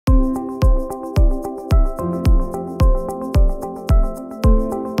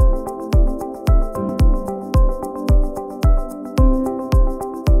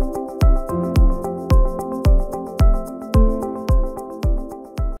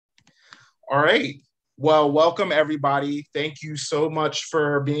All right. Well, welcome everybody. Thank you so much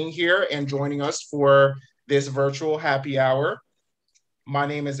for being here and joining us for this virtual happy hour. My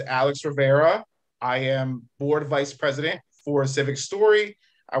name is Alex Rivera. I am board vice president for CivicStory.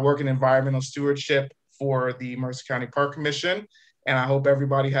 I work in environmental stewardship for the Mercer County Park Commission, and I hope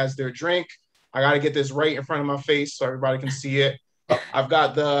everybody has their drink. I got to get this right in front of my face so everybody can see it. I've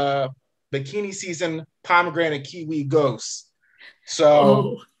got the bikini season pomegranate kiwi ghost.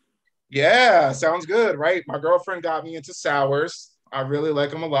 So, yeah, sounds good, right? My girlfriend got me into sours. I really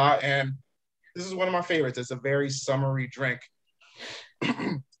like them a lot, and this is one of my favorites. It's a very summery drink.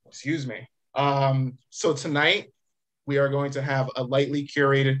 Excuse me. So tonight we are going to have a lightly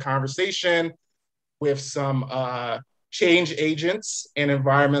curated conversation with some change agents and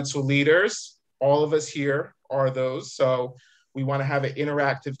environmental leaders. All of us here are those. So we want to have an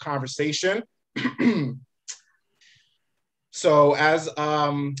interactive conversation. So as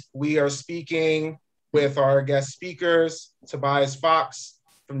we are speaking with our guest speakers, Tobias Fox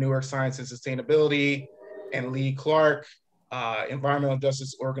from Newark Science and Sustainability, and Lee Clark, environmental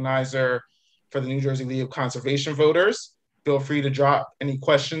justice organizer for the New Jersey League of Conservation Voters. Feel free to drop any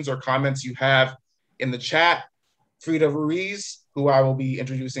questions or comments you have in the chat. Frida Ruiz, who I will be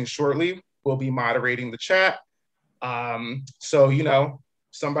introducing shortly, will be moderating the chat. So, you know,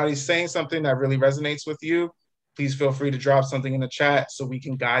 somebody's saying something that really resonates with you, please feel free to drop something in the chat so we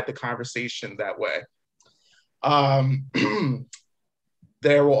can guide the conversation that way.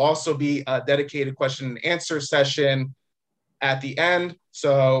 There will also be a dedicated question and answer session at the end.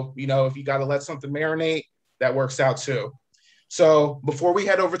 So, you know, if you got to let something marinate, that works out too. So before we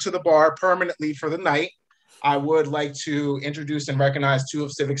head over to the bar permanently for the night, I would like to introduce and recognize two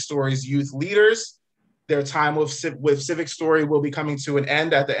of CivicStory's youth leaders. Their time with CivicStory will be coming to an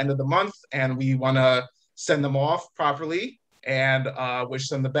end at the end of the month, and we want to send them off properly and wish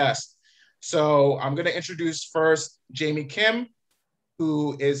them the best. So I'm going to introduce first Jamie Kim,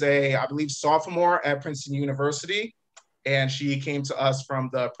 who is I believe, sophomore at Princeton University. And she came to us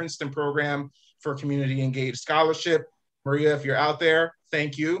from the Princeton Program for Community Engaged Scholarship. Maria, if you're out there,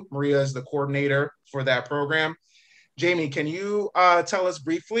 thank you. Maria is the coordinator for that program. Jamie, can you tell us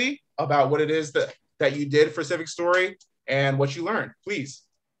briefly about what it is that you did for CivicStory and what you learned, please?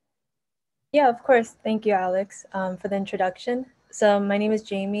 Yeah, of course. Thank you, Alex, for the introduction. So my name is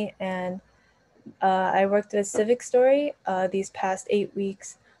Jamie, and I worked with CivicStory these past 8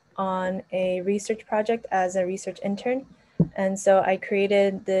 weeks on a research project as a research intern. And so I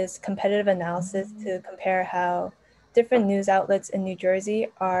created this competitive analysis to compare how different news outlets in New Jersey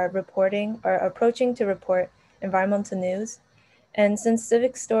are reporting or approaching to report environmental news. And since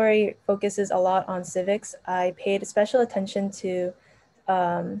CivicStory focuses a lot on civics, I paid special attention to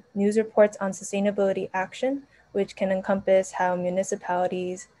news reports on sustainability action, which can encompass how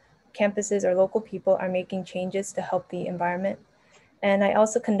municipalities, campuses, or local people are making changes to help the environment. And I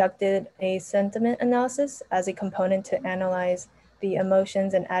also conducted a sentiment analysis as a component to analyze the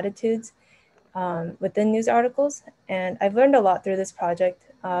emotions and attitudes within news articles. And I've learned a lot through this project.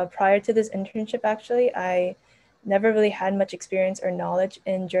 Prior to this internship, actually, I never really had much experience or knowledge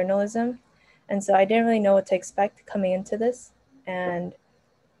in journalism. And so I didn't really know what to expect coming into this.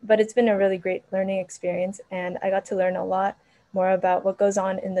 But it's been a really great learning experience, and I got to learn a lot more about what goes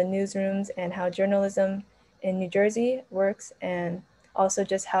on in the newsrooms and how journalism in New Jersey works, and also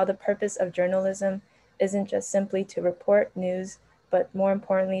just how the purpose of journalism isn't just simply to report news, but more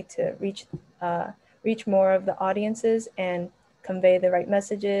importantly to reach more of the audiences and convey the right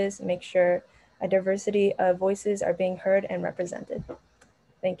messages, make sure a diversity of voices are being heard and represented.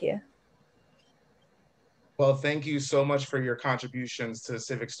 Thank you. Well, thank you so much for your contributions to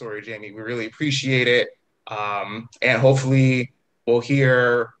CivicStory, Jamie. We really appreciate it. And hopefully we'll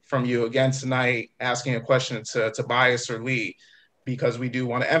hear from you again tonight, asking a question to Tobias or Lee, because we do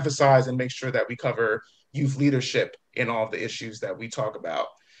want to emphasize and make sure that we cover youth leadership in all the issues that we talk about.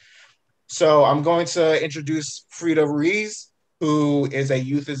 So I'm going to introduce Frida Ruiz, who is a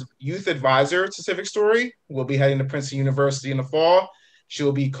youth advisor to CivicStory. We'll be heading to Princeton University in the fall.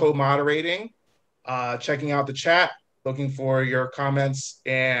 She'll be co-moderating, checking out the chat, looking for your comments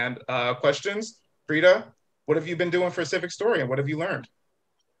and questions. Frida, what have you been doing for CivicStory and what have you learned?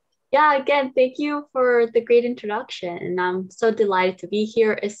 Yeah, again, thank you for the great introduction. And I'm so delighted to be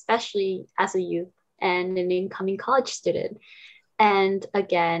here, especially as a youth and an incoming college student. And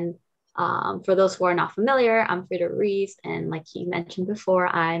again, for those who are not familiar, I'm Frida Ruiz. And like he mentioned before,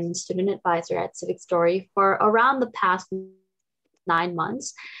 I'm student advisor at CivicStory for around the past 9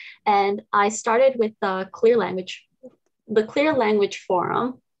 months. And I started with the Clear Language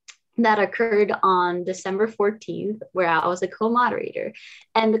Forum that occurred on December 14th, where I was a co-moderator.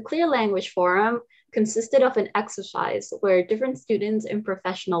 And the Clear Language Forum consisted of an exercise where different students and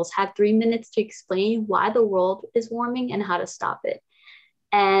professionals had 3 minutes to explain why the world is warming and how to stop it.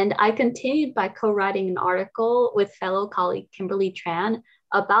 And I continued by co-writing an article with fellow colleague Kimberly Tran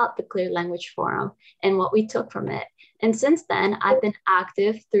about the Clear Language Forum and what we took from it. And since then, I've been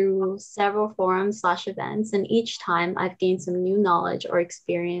active through several forums/events, and each time I've gained some new knowledge or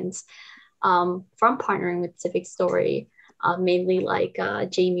experience from partnering with CivicStory, mainly like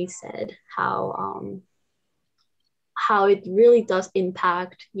Jamie said, how it really does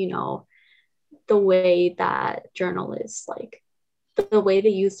impact, the way that journalists, like the way they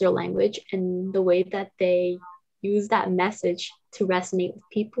use their language and the way that they use that message to resonate with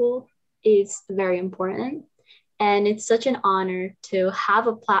people is very important. And it's such an honor to have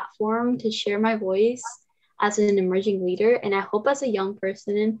a platform to share my voice as an emerging leader. And I hope as a young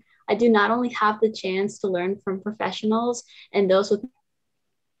person, I do not only have the chance to learn from professionals and those with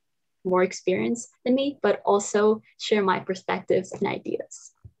more experience than me, but also share my perspectives and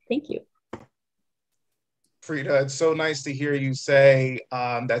ideas. Thank you. Frida, it's so nice to hear you say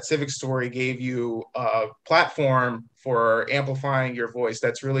that CivicStory gave you a platform for amplifying your voice.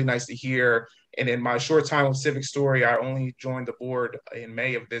 That's really nice to hear. And in my short time with CivicStory, I only joined the board in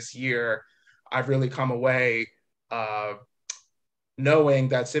May of this year. I've really come away knowing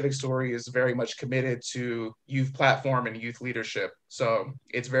that CivicStory is very much committed to youth platform and youth leadership. So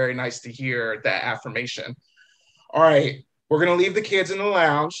it's very nice to hear that affirmation. All right, we're gonna leave the kids in the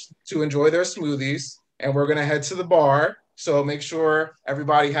lounge to enjoy their smoothies, and we're gonna head to the bar. So make sure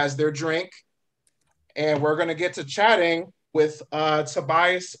everybody has their drink, and we're gonna get to chatting with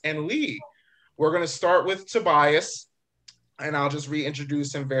Tobias and Lee. We're gonna start with Tobias, and I'll just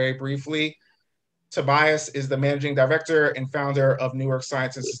reintroduce him very briefly. Tobias is the managing director and founder of Newark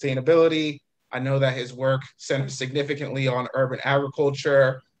Science and Sustainability. I know that his work centers significantly on urban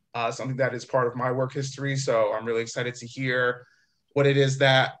agriculture, something that is part of my work history. So I'm really excited to hear what it is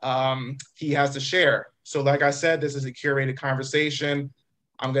that he has to share. So like I said, this is a curated conversation.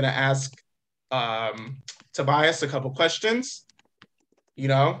 I'm gonna ask Tobias a couple questions.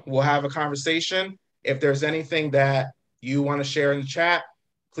 We'll have a conversation. If there's anything that you wanna share in the chat,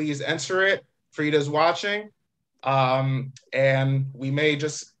 please enter it. Frida's watching, and we may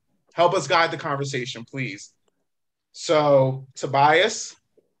just help us guide the conversation, please. So Tobias,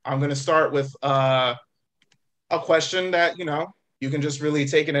 I'm gonna start with a question that, you can just really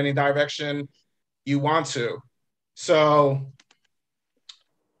take in any direction you want to. So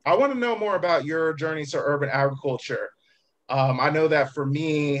I wanna know more about your journey to urban agriculture. I know that for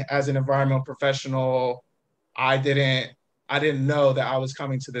me as an environmental professional, I didn't know that I was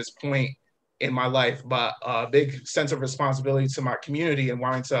coming to this point in my life, but a big sense of responsibility to my community and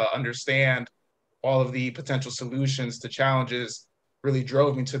wanting to understand all of the potential solutions to challenges really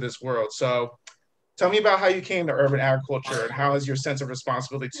drove me to this world. So tell me about how you came to urban agriculture and how has your sense of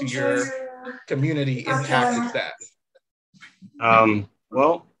responsibility to your community impacted that?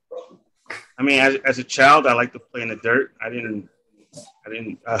 Well, I mean, as a child, I liked to play in the dirt. I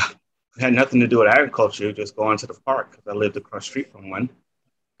had nothing to do with agriculture, just going to the park because I lived across the street from one.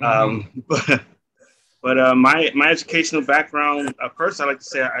 But my educational background, first I like to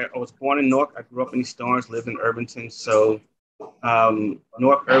say I was born in Newark. I grew up in East Orange, lived in Irvington. So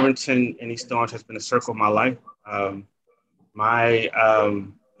Newark, Irvington, and East Orange has been a circle of my life. My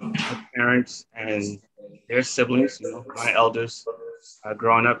parents and their siblings, my elders,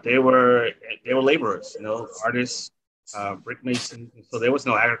 growing up, they were laborers, artists, brick masons. So there was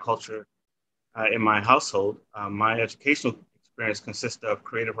no agriculture in my household. My educational experience consists of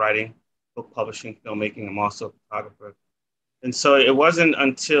creative writing, book publishing, filmmaking. I'm also a photographer. And so it wasn't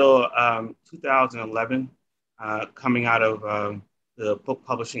until 2011, coming out of the book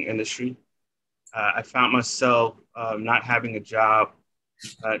publishing industry, I found myself not having a job,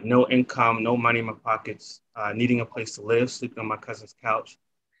 no income, no money in my pockets, needing a place to live, sleeping on my cousin's couch,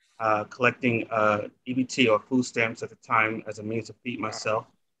 collecting EBT or food stamps at the time as a means to feed myself,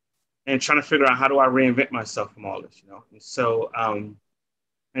 and trying to figure out how do I reinvent myself from all this, And so,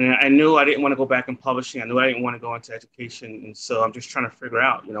 and I knew I didn't want to go back in publishing. I knew I didn't want to go into education. And so I'm just trying to figure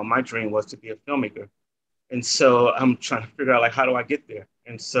out, my dream was to be a filmmaker. And so I'm trying to figure out, how do I get there?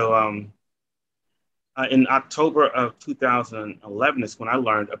 And so in October of 2011 is when I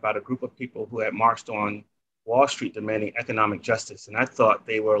learned about a group of people who had marched on Wall Street demanding economic justice. And I thought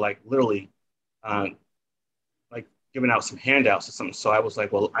they were literally giving out some handouts or something. So I was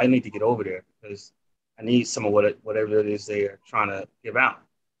like, well, I need to get over there because I need some of whatever it is they are trying to give out.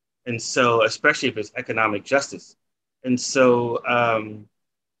 And so, especially if it's economic justice. And so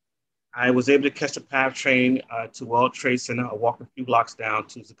I was able to catch the PATH train to World Trade Center. I walked a few blocks down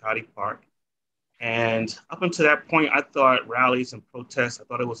to Zuccotti Park. And up until that point, I thought rallies and protests, I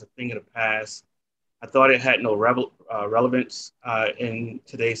thought it was a thing of the past. I thought it had no relevance in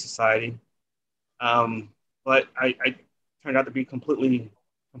today's society. But I turned out to be completely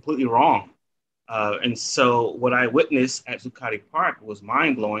wrong. And so what I witnessed at Zuccotti Park was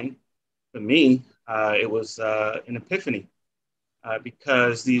mind-blowing. For me, it was an epiphany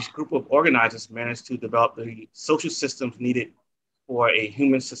because these group of organizers managed to develop the social systems needed for a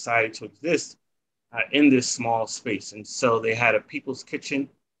human society to exist in this small space. And so they had a people's kitchen,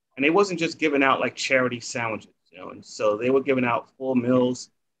 and they wasn't just giving out like charity sandwiches, you know, and so they were giving out full meals.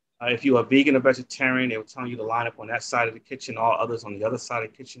 If you were vegan or vegetarian, they were telling you to line up on that side of the kitchen, all others on the other side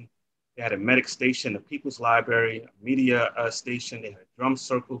of the kitchen. They had a medic station, a people's library, a media station. They had a drum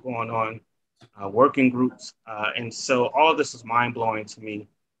circle going on, working groups. And so all of this was mind blowing to me.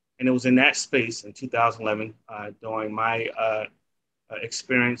 And it was in that space in 2011 during my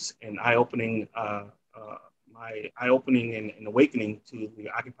experience and eye-opening and awakening to the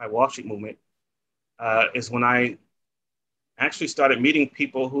Occupy Wall Street movement is when I actually started meeting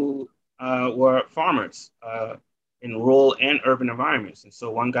people who were farmers in rural and urban environments. And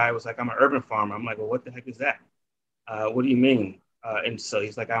so one guy was like, "I'm an urban farmer." I'm like, "Well, what the heck is that? What do you mean?" And so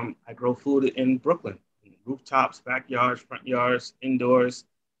he's like, I grow food in Brooklyn, rooftops, backyards, front yards, indoors,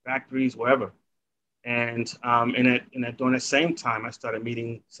 factories, wherever." And during the same time, I started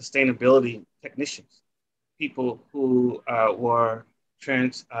meeting sustainability technicians, people who were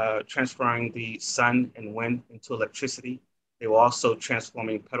transferring the sun and wind into electricity. They were also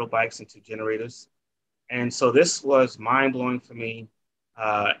transforming pedal bikes into generators. And so this was mind-blowing for me.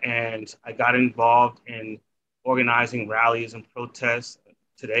 And I got involved in organizing rallies and protests.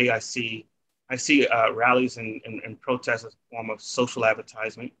 Today, I see rallies and protests as a form of social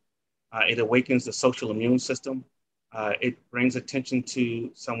advertisement. It awakens the social immune system. It brings attention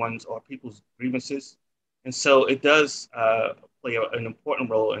to someone's or people's grievances. And so it does play an important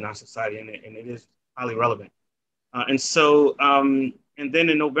role in our society, and it is highly relevant. And then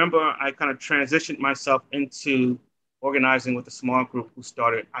in November, I kind of transitioned myself into organizing with a small group who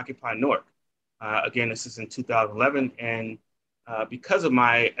started Occupy Newark. Again, this is in 2011. And because of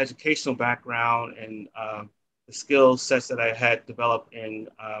my educational background and the skill sets that I had developed in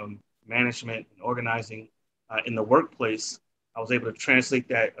management and organizing in the workplace, I was able to translate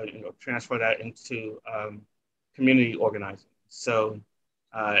that, transfer that into community organizing. So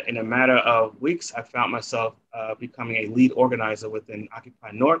in a matter of weeks, I found myself becoming a lead organizer within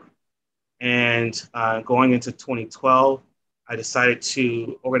Occupy Newark. And going into 2012, I decided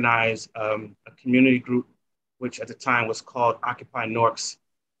to organize a community group, which at the time was called Occupy Newark's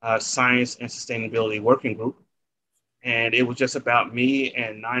Science and Sustainability Working Group. And it was just about me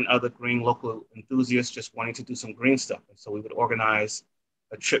and 9 other green local enthusiasts just wanting to do some green stuff. And so we would organize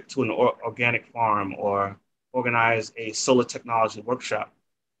a trip to an organic farm or organize a solar technology workshop.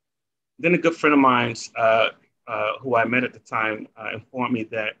 Then a good friend of mine who I met at the time informed me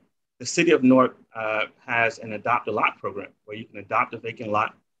that the city of Newark has an adopt a lot program where you can adopt a vacant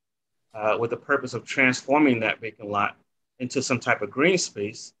lot with the purpose of transforming that vacant lot into some type of green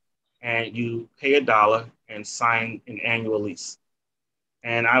space, and you pay $1 and sign an annual lease.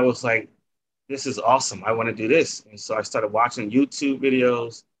 And I was like, this is awesome. I want to do this. And so I started watching YouTube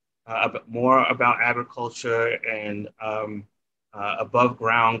videos more about agriculture and above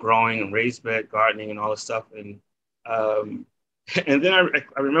ground growing and raised bed gardening and all this stuff. And and then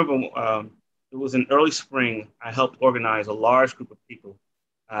I remember it was in early spring, I helped organize a large group of people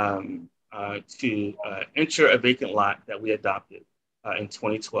to enter a vacant lot that we adopted in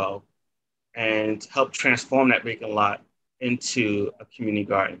 2012 and help transform that vacant lot into a community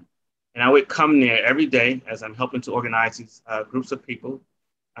garden. And I would come there every day as I'm helping to organize these groups of people,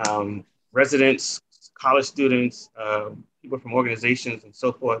 residents, college students, people from organizations and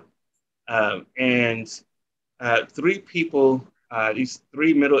so forth. And 3 people, these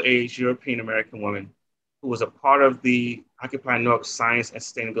 3 middle-aged European American women who was a part of the Occupy Newark Science and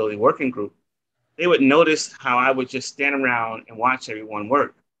Sustainability Working Group, they would notice how I would just stand around and watch everyone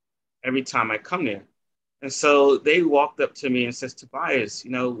work every time I come there. And so they walked up to me and says, "Tobias,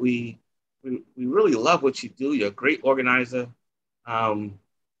 you know, we really love what you do. You're a great organizer.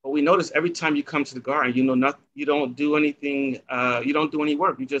 But we notice every time you come to the garden, you don't do anything, you don't do any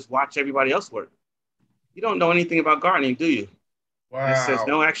work. You just watch everybody else work. You don't know anything about gardening, do you?" Wow. And I says,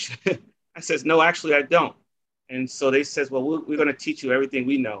 "No, actually," "No, actually, I don't." And so they says, "Well, we're going to teach you everything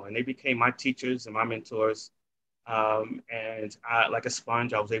we know." And they became my teachers and my mentors. And I, like a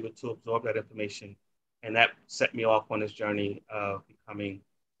sponge, I was able to absorb that information. And that set me off on this journey of becoming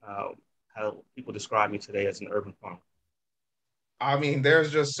how people describe me today as an urban farmer. I mean,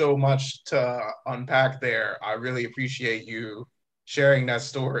 there's just so much to unpack there. I really appreciate you sharing that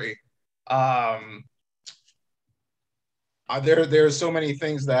story. Um, there's so many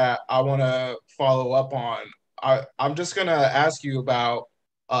things that I want to follow up on. I'm just gonna ask you about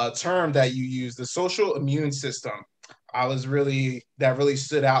a term that you use, the social immune system. That really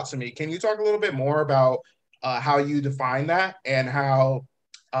stood out to me. Can you talk a little bit more about how you define that and how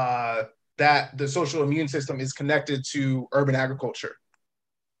uh, that the social immune system is connected to urban agriculture?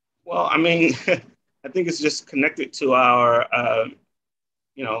 Well, I mean, I think it's just connected to our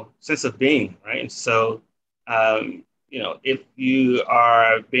sense of being, right? And so, if you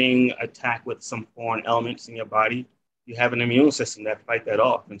are being attacked with some foreign elements in your body, you have an immune system that fight that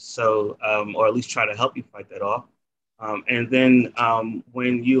off, and so, or at least try to help you fight that off. And then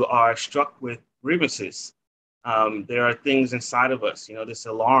when you are struck with grievances, there are things inside of us, this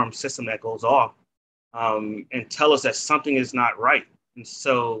alarm system that goes off and tell us that something is not right. And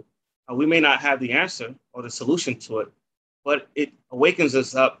so we may not have the answer or the solution to it, but it awakens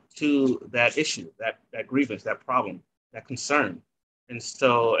us up to that issue, that grievance, that problem, that concern. And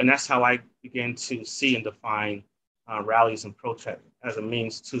that's how I begin to see and define rallies and protests as a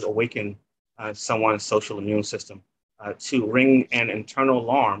means to awaken someone's social immune system, to ring an internal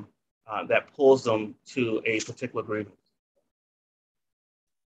alarm that pulls them to a particular grievance.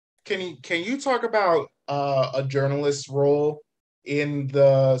 Can you talk about a journalist's role in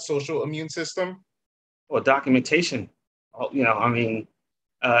the social immune system? Or documentation. I mean,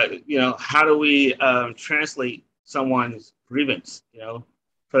 how do we translate someone's grievance? So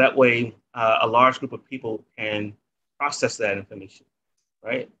that way a large group of people can process that information,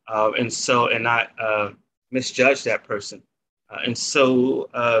 right? And not misjudge that person. And so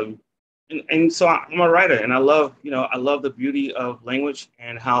I'm a writer, and I love the beauty of language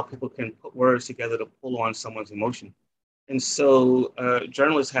and how people can put words together to pull on someone's emotion. And so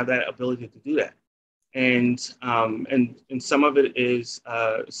journalists have that ability to do that. And some of it is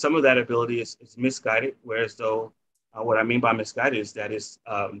some of that ability is misguided. Whereas though what I mean by misguided is that is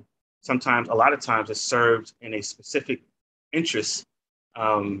sometimes, a lot of times, it's served in a specific interest.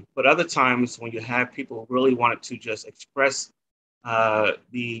 But other times, when you have people really wanted to just express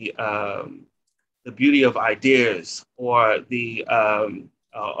the beauty of ideas, or the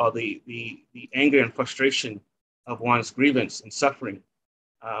anger and frustration of one's grievance and suffering,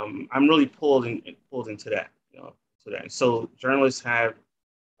 I'm really pulled into that, to that. And so journalists have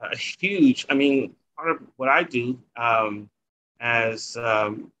a huge, I mean, part of what I do as,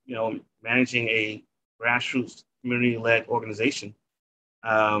 managing a grassroots community-led organization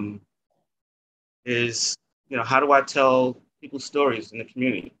is, how do I tell people's stories in the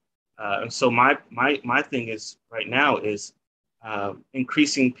community? And so my thing is right now is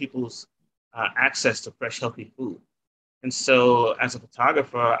increasing people's access to fresh, healthy food. And so as a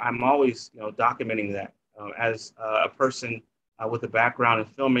photographer, I'm always, documenting that. As a person with a background in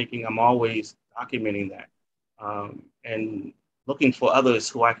filmmaking, I'm always documenting that and looking for others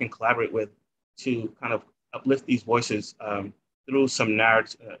who I can collaborate with to kind of uplift these voices through some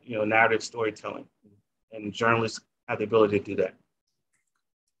narrative storytelling. And journalists have the ability to do that.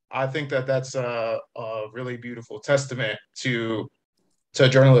 I think that that's a really beautiful testament to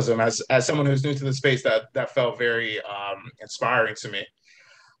journalism. As someone who's new to the space, that felt very inspiring to me.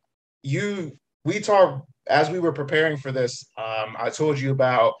 We talked as we were preparing for this. I told you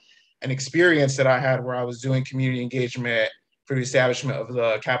about an experience that I had where I was doing community engagement for the establishment of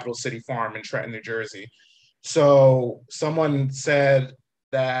the Capital City Farm in Trenton, New Jersey. So someone said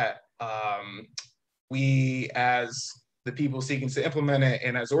that we, as the people seeking to implement it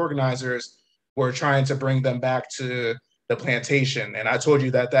and as organizers, were trying to bring them back to the plantation. And I told you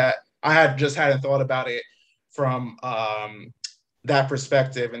that I hadn't thought about it from that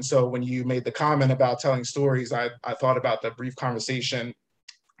perspective. And so when you made the comment about telling stories, I thought about the brief conversation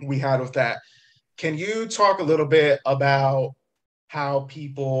we had with that. Can you talk a little bit about how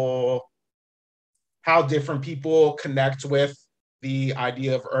different people connect with the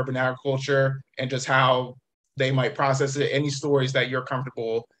idea of urban agriculture and just how they might process it? Any stories that you're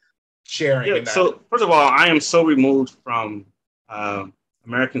comfortable sharing? Yeah, so first of all, I am so removed from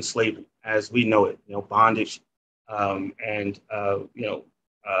American slavery as we know it, bondage and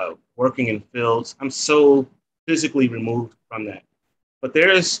working in fields. I'm so physically removed from that. But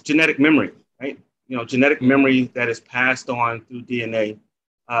there is genetic memory, right? Genetic memory that is passed on through DNA.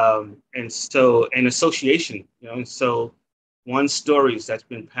 And association, and so one stories that's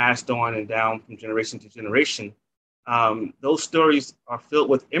been passed on and down from generation to generation, those stories are filled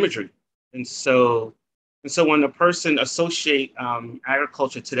with imagery. And so And so when a person associate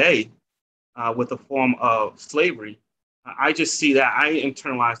agriculture today with a form of slavery, I just see that, I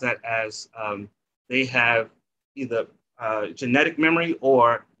internalize that as they have either genetic memory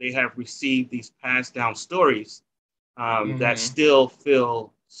or they have received these passed down stories that still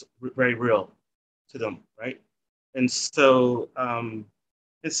feel very real to them, right? And so,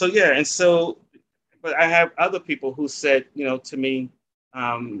 but I have other people who said, to me,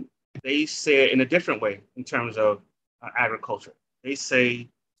 they say it in a different way in terms of agriculture. They say,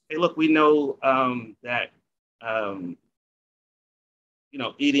 hey, look, we know that,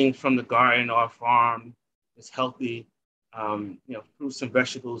 eating from the garden or farm is healthy. Fruits and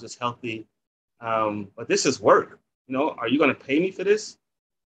vegetables is healthy. But this is work. Are you going to pay me for this?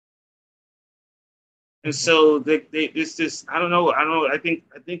 And so it's just, I don't know. I think,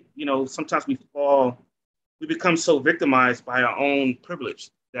 sometimes we become so victimized by our own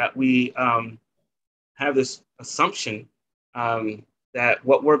privilege that we have this assumption that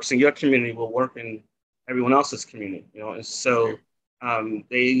what works in your community will work in everyone else's community, And so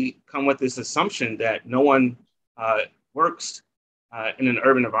they come with this assumption that no one works in an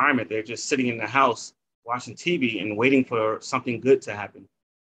urban environment. They're just sitting in the house watching TV and waiting for something good to happen.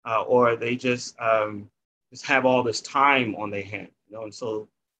 Or they just have all this time on their hand, And so,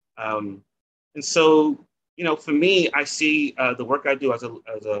 for me, I see the work I do as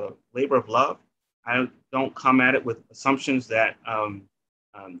a labor of love. I don't come at it with assumptions that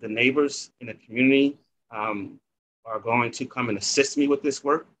the neighbors in the community are going to come and assist me with this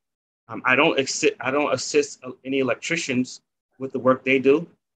work. I don't assist any electricians with the work they do,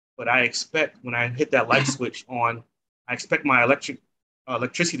 but I expect when I hit that light switch on, I expect my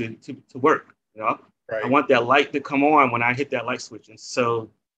electricity to work. Right. I want that light to come on when I hit that light switch. And so,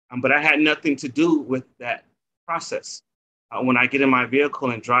 but I had nothing to do with that process. When I get in my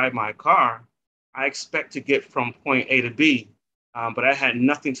vehicle and drive my car, I expect to get from point A to B, but I had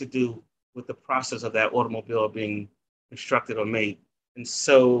nothing to do with the process of that automobile being constructed or made. And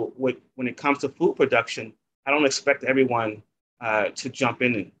so when it comes to food production, I don't expect everyone to jump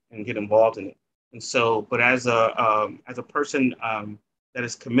in and get involved in it. And so, but as a person that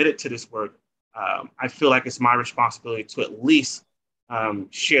is committed to this work, I feel like it's my responsibility to at least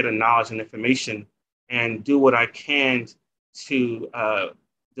share the knowledge and information and do what I can to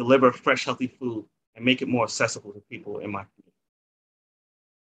deliver fresh, healthy food and make it more accessible to people in my community.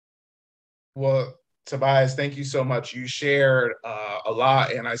 Well, Tobias, thank you so much. You shared a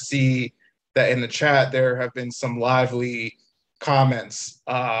lot, and I see that in the chat there have been some lively comments.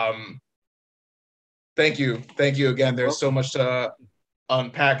 Thank you again. There's so much to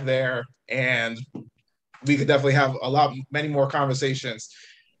unpack there, and we could definitely have many more conversations.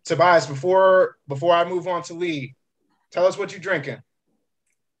 Tobias, before I move on to Lee, tell us what you're drinking.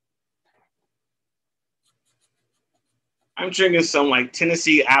 I'm drinking some like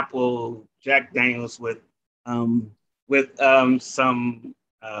Tennessee apple Jack Daniels with some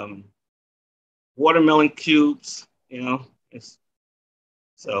watermelon cubes.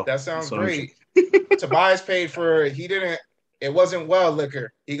 So that sounds great. Tobias paid for it. It wasn't well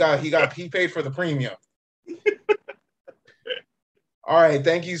liquor. He paid for the premium. All right,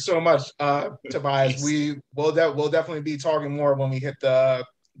 thank you so much, Tobias. We'll definitely be talking more when we hit the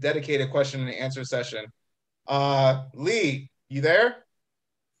dedicated question and answer session. Lee, you there?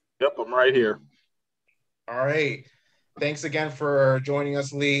 Yep, I'm right here. All right. Thanks again for joining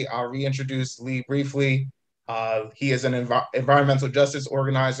us, Lee. I'll reintroduce Lee briefly. He is an environmental justice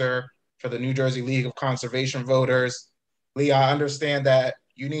organizer for the New Jersey League of Conservation Voters. Lee, I understand that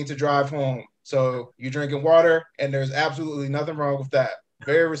you need to drive home. So you're drinking water, and there's absolutely nothing wrong with that.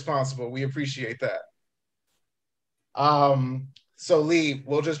 Very responsible. We appreciate that. So Lee,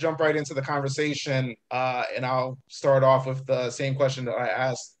 we'll just jump right into the conversation, and I'll start off with the same question that I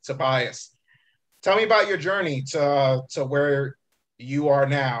asked Tobias. Tell me about your journey to where you are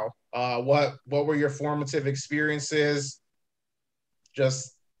now. What were your formative experiences?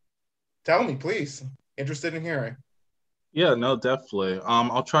 Just tell me, please. Interested in hearing. Yeah, no, definitely.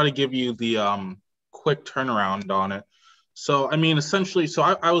 I'll try to give you the quick turnaround on it. So, I mean, essentially,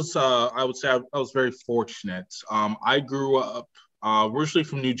 I would say I was very fortunate. I grew up originally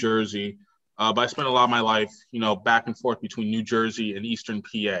from New Jersey, but I spent a lot of my life, back and forth between New Jersey and Eastern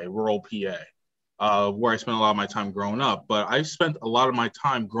PA, rural PA, where I spent a lot of my time growing up. But I spent a lot of my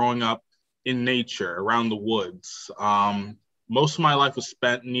time growing up in nature, around the woods. Most of my life was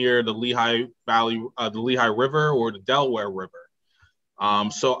spent near the Lehigh Valley, the Lehigh River or the Delaware River.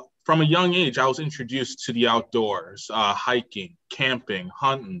 So from a young age, I was introduced to the outdoors, hiking, camping,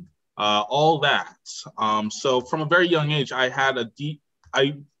 hunting, all that. So from a very young age, I had a deep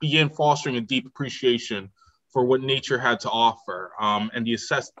I began fostering a deep appreciation for what nature had to offer, and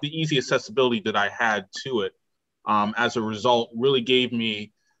the easy accessibility that I had to it. As a result, really gave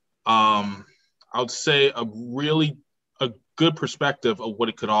me, I would say, a good perspective of what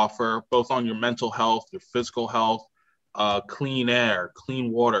it could offer, both on your mental health, your physical health, clean air,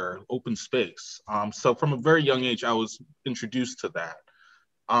 clean water, open space. So from a very young age, I was introduced to that.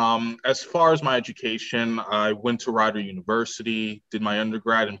 As far as my education, I went to Rider University, did my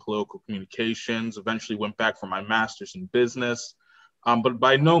undergrad in political communications, eventually went back for my master's in business. But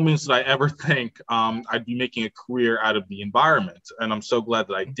by no means did I ever think I'd be making a career out of the environment. And I'm so glad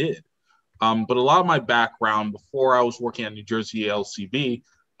that I did. But a lot of my background, before I was working at New Jersey LCB,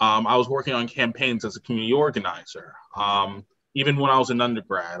 I was working on campaigns as a community organizer. Even when I was an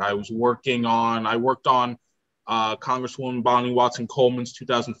undergrad, I worked on Congresswoman Bonnie Watson Coleman's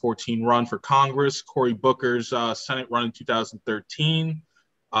 2014 run for Congress, Cory Booker's Senate run in 2013.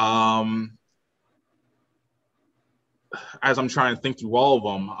 As I'm trying to think through all of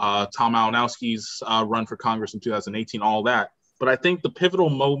them, Tom Malinowski's run for Congress in 2018, all that. But I think the pivotal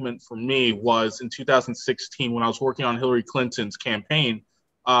moment for me was in 2016 when I was working on Hillary Clinton's campaign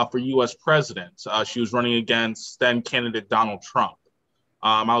for U.S. president. She was running against then candidate Donald Trump.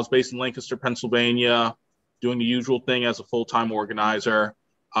 I was based in Lancaster, Pennsylvania, doing the usual thing as a full-time organizer.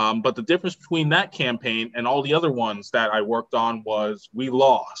 But the difference between that campaign and all the other ones that I worked on was we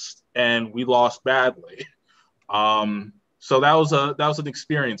lost, and we lost badly. So that was an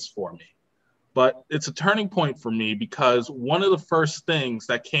experience for me. But it's a turning point for me because one of the first things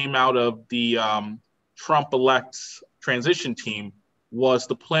that came out of the Trump-elect's transition team was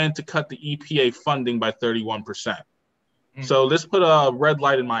the plan to cut the EPA funding by 31%. Mm-hmm. So this put a red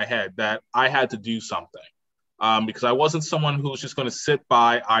light in my head that I had to do something. Because I wasn't someone who was just going to sit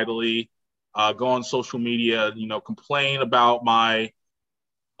by idly, go on social media, complain about my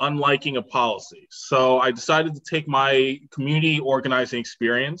unliking of policy. So I decided to take my community organizing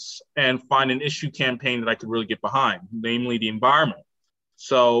experience and find an issue campaign that I could really get behind, namely the environment.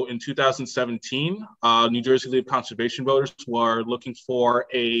 So in 2017, New Jersey League of Conservation Voters were looking for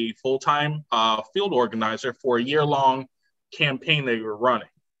a full-time field organizer for a year-long campaign they were running.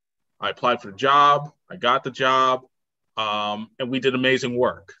 I applied for the job, I got the job, and we did amazing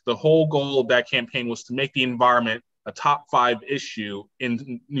work. The whole goal of that campaign was to make the environment a top 5 issue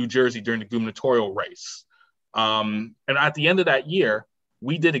in New Jersey during the gubernatorial race. And at the end of that year,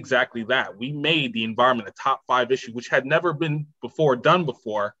 we did exactly that. We made the environment a top 5 issue, which had never been done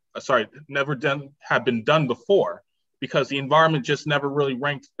before, because the environment just never really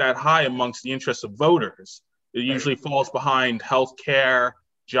ranked that high amongst the interests of voters. It usually falls behind healthcare,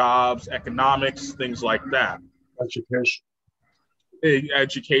 jobs, economics, things like that.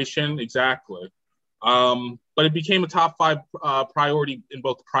 Education, exactly. But it became a top 5 priority in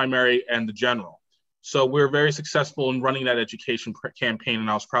both the primary and the general. So we're very successful in running that education campaign, and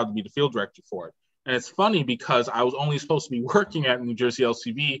I was proud to be the field director for it. And it's funny because I was only supposed to be working at New Jersey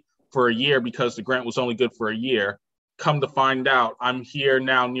LCB for a year because the grant was only good for a year. Come to find out, I'm here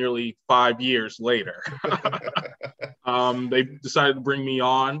now nearly 5 years later. They decided to bring me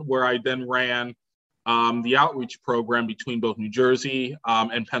on, where I then ran the outreach program between both New Jersey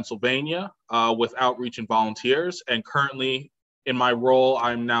and Pennsylvania with outreach and volunteers. And currently in my role,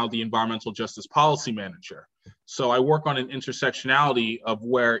 I'm now the environmental justice policy manager. So I work on an intersectionality of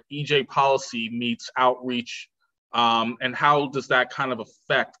where EJ policy meets outreach and how does that kind of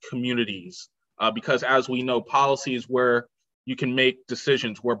affect communities? Because as we know, policy is where you can make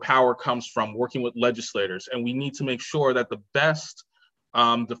decisions, where power comes from, working with legislators. And we need to make sure that the best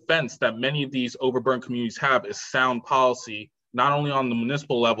defense that many of these overburdened communities have is sound policy, not only on the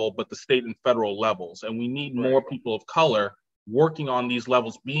municipal level, but the state and federal levels. And we need more people of color working on these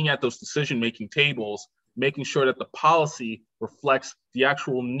levels, being at those decision-making tables, making sure that the policy reflects the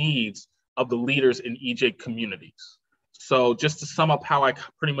actual needs of the leaders in EJ communities. So just to sum up how I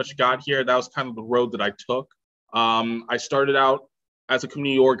pretty much got here, that was kind of the road that I took. I started out as a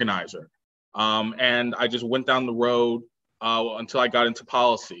community organizer, and I just went down the road until I got into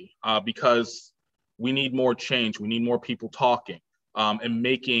policy because we need more change. We need more people talking and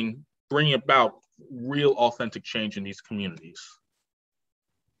bringing about real authentic change in these communities.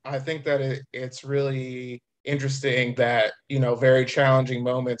 I think that it's really interesting that, very challenging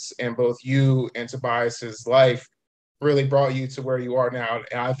moments in both you and Tobias's life really brought you to where you are now.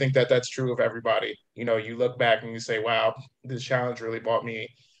 And I think that that's true of everybody. You look back and you say, wow, this challenge really brought me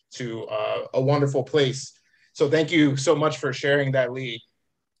to a wonderful place. So thank you so much for sharing that, Lee.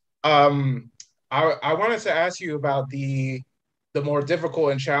 I wanted to ask you about the more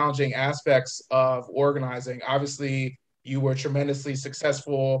difficult and challenging aspects of organizing. Obviously, You were tremendously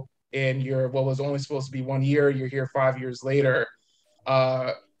successful in your, what was only supposed to be 1 year. You're here 5 years later.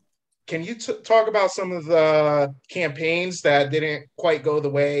 Can you talk about some of the campaigns that didn't quite go the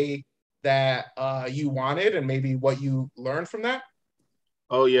way that you wanted, and maybe what you learned from that?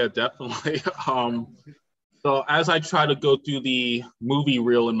 Oh yeah, definitely. So as I try to go through the movie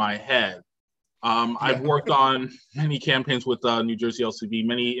reel in my head, I've worked on many campaigns with New Jersey LCB,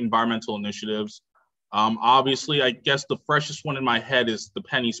 many environmental initiatives. Obviously, I guess the freshest one in my head is the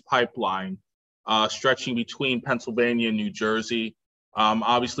Penny's Pipeline, stretching between Pennsylvania and New Jersey.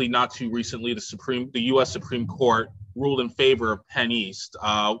 Obviously, not too recently, the U.S. Supreme Court ruled in favor of PennEast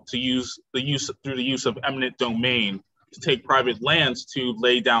through the use of eminent domain to take private lands to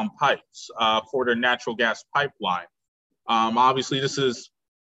lay down pipes for their natural gas pipeline. Obviously, this is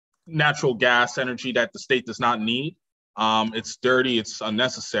natural gas energy that the state does not need. It's dirty, it's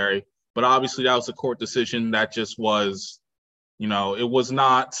unnecessary. But obviously, that was a court decision that just was, it was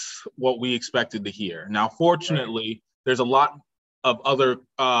not what we expected to hear. Now, fortunately, there's a lot of other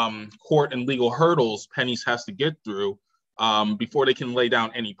court and legal hurdles PennEast has to get through before they can lay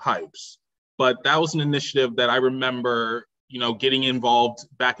down any pipes. But that was an initiative that I remember, getting involved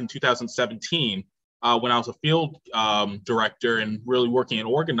back in 2017 when I was a field director and really working and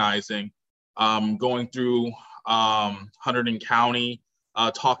organizing, going through Hunterdon County,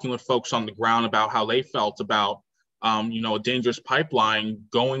 talking with folks on the ground about how they felt about, a dangerous pipeline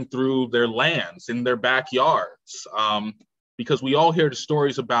going through their lands, in their backyards. Because we all hear the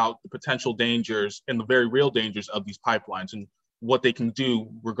stories about the potential dangers and the very real dangers of these pipelines and what they can do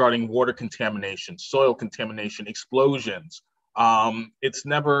regarding water contamination, soil contamination, explosions. It's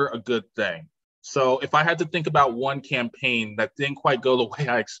never a good thing. So if I had to think about one campaign that didn't quite go the way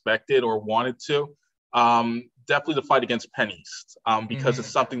I expected or wanted to, definitely the fight against PennEast, because it's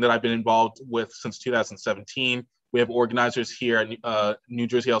something that I've been involved with since 2017. We have organizers here at New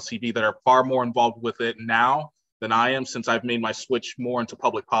Jersey LCB that are far more involved with it now than I am, since I've made my switch more into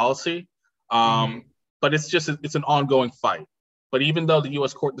public policy. But it's an ongoing fight. But even though the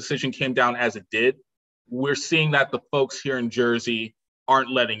U.S. court decision came down as it did, we're seeing that the folks here in Jersey aren't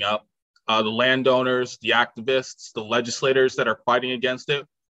letting up. The landowners, the activists, the legislators that are fighting against it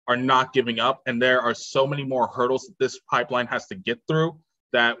are not giving up. And there are so many more hurdles that this pipeline has to get through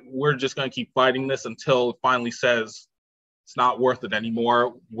that we're just going to keep fighting this until it finally says it's not worth it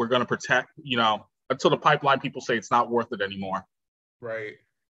anymore. We're going to protect, until the pipeline people say it's not worth it anymore. Right.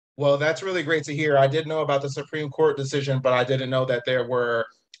 Well, that's really great to hear. I did know about the Supreme Court decision, but I didn't know that there were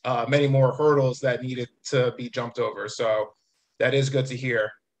many more hurdles that needed to be jumped over. So that is good to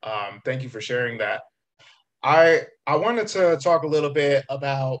hear. Thank you for sharing that. I wanted to talk a little bit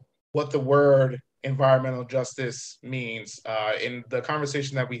about what the word environmental justice means. In the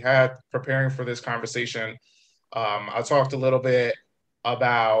conversation that we had preparing for this conversation, I talked a little bit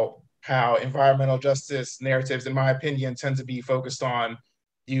about how environmental justice narratives, in my opinion, tend to be focused on,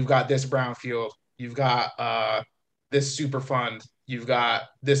 you've got this brownfield, you've got this Superfund, you've got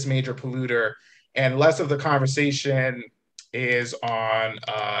this major polluter, and less of the conversation is on,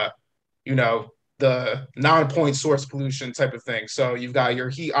 the non-point source pollution type of thing. So you've got your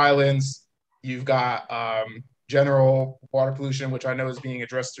heat islands, you've got general water pollution, which I know is being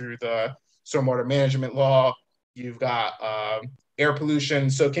addressed through the stormwater management law. You've got air pollution.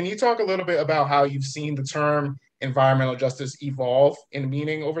 So can you talk a little bit about how you've seen the term environmental justice evolve in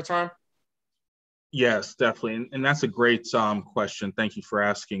meaning over time? Yes, definitely. And that's a great question. Thank you for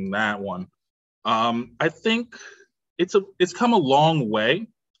asking that one. I think it's come a long way.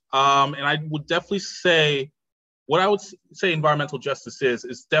 And I would definitely say, what I would say environmental justice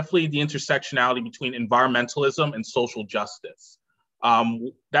is definitely the intersectionality between environmentalism and social justice.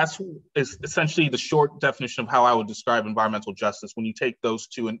 That's essentially the short definition of how I would describe environmental justice when you take those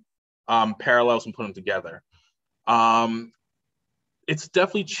two parallels and put them together. It's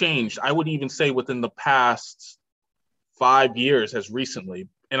definitely changed. I would even say within the past 5 years as recently.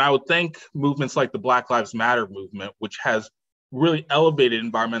 And I would thank movements like the Black Lives Matter movement, which has really elevated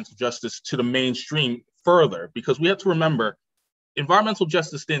environmental justice to the mainstream further, because we have to remember, environmental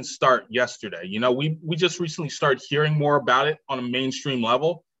justice didn't start yesterday. We just recently started hearing more about it on a mainstream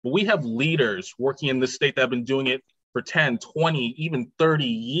level, but we have leaders working in this state that have been doing it for 10, 20, even 30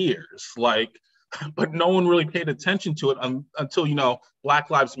 years. But no one really paid attention to it until, Black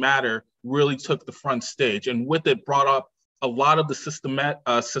Lives Matter really took the front stage. And with it brought up a lot of the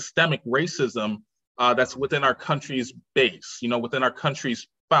systemic racism that's within our country's base, within our country's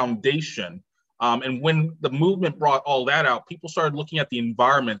foundation. And when the movement brought all that out, people started looking at the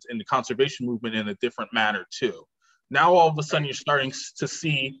environment and the conservation movement in a different manner too. Now, all of a sudden, you're starting to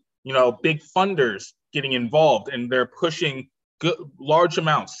see, big funders getting involved, and they're pushing large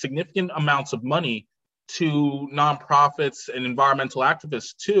amounts, significant amounts of money to nonprofits and environmental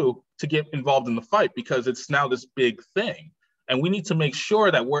activists too, to get involved in the fight, because it's now this big thing. And we need to make sure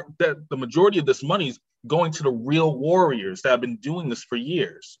that the majority of this money is going to the real warriors that have been doing this for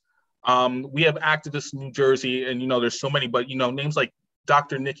years. We have activists in New Jersey, and there's so many, but names like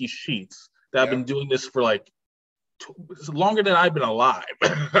Dr. Nikki Sheets that have been doing this for like longer than I've been alive.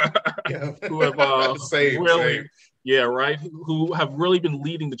 Who have same. Yeah, right. Who have really been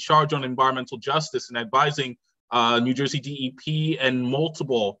leading the charge on environmental justice and advising New Jersey DEP and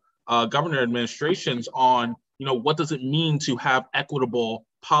multiple governor administrations on, what does it mean to have equitable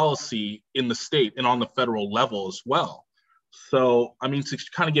policy in the state and on the federal level as well. So, I mean, to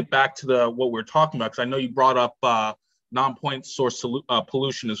kind of get back to what we're talking about, because I know you brought up non-point source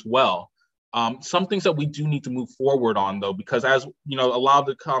pollution as well. Some things that we do need to move forward on, though, because as a lot of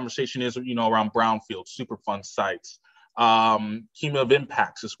the conversation is, around brownfield, Superfund sites, cumulative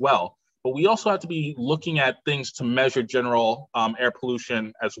impacts as well. But we also have to be looking at things to measure general air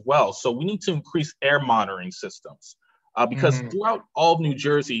pollution as well. So we need to increase air monitoring systems because throughout all of New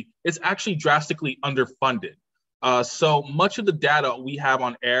Jersey, it's actually drastically underfunded. So much of the data we have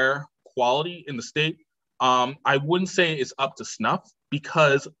on air quality in the state, I wouldn't say is up to snuff,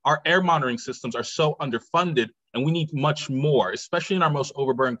 because our air monitoring systems are so underfunded, and we need much more, especially in our most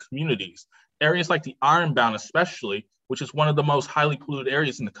overburdened communities. Areas like the Ironbound especially, which is one of the most highly polluted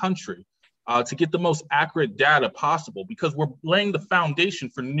areas in the country, to get the most accurate data possible, because we're laying the foundation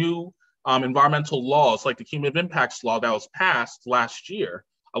for new environmental laws like the cumulative impacts law that was passed last year.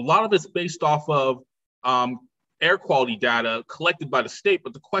 A lot of it's based off of air quality data collected by the state,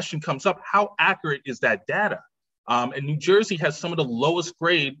 but the question comes up, how accurate is that data? And New Jersey has some of the lowest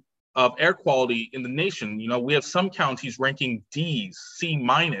grade of air quality in the nation. We have some counties ranking D's, C-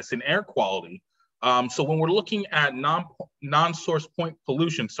 in air quality. So when we're looking at non-point source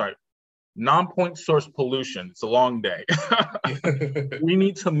pollution, it's a long day. We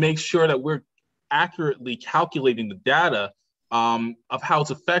need to make sure that we're accurately calculating the data of how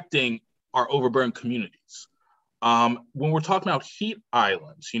it's affecting our overburdened communities. When we're talking about heat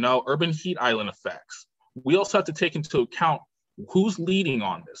islands, urban heat island effects, we also have to take into account who's leading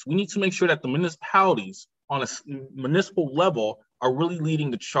on this. We need to make sure that the municipalities on a municipal level are really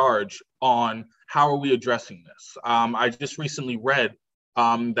leading the charge on how are we addressing this. I just recently read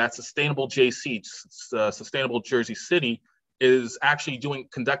that Sustainable Jersey City, is actually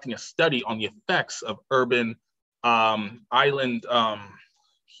conducting a study on the effects of urban island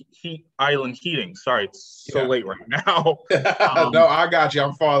heating. Sorry, it's so late right now. No, I got you.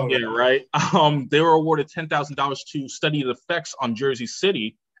 I'm following. Yeah, right. They were awarded $10,000 to study the effects on Jersey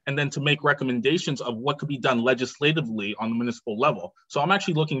City, and then to make recommendations of what could be done legislatively on the municipal level. So I'm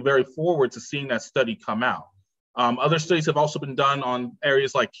actually looking very forward to seeing that study come out. Other studies have also been done on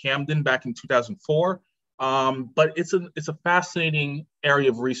areas like Camden back in 2004. But it's a fascinating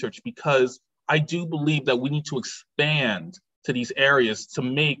area of research, because I do believe that we need to expand to these areas to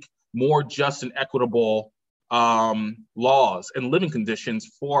make more just and equitable laws and living conditions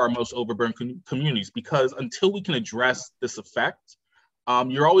for our most overburdened communities. Because until we can address this effect,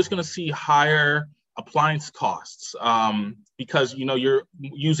 you're always going to see higher appliance costs because you're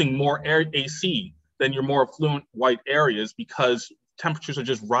using more AC than your more affluent white areas, because temperatures are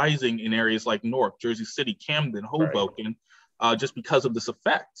just rising in areas like Newark, Jersey City, Camden, Hoboken, just because of this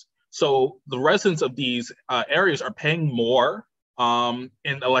effect. So the residents of these areas are paying more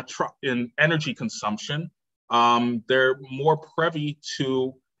in energy consumption. They're more privy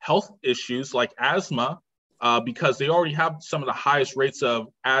to health issues like asthma, because they already have some of the highest rates of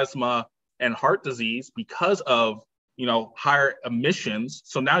asthma and heart disease because of higher emissions.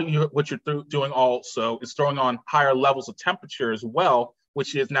 So now what you're doing also is throwing on higher levels of temperature as well,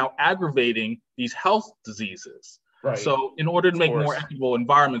 which is now aggravating these health diseases. Right. So in order to make more equitable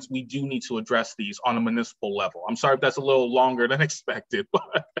environments, we do need to address these on a municipal level. I'm sorry if that's a little longer than expected.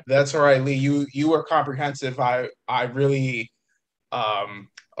 But that's all right, Lee. You were comprehensive. I really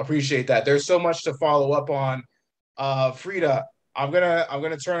appreciate that. There's so much to follow up on. Frida, I'm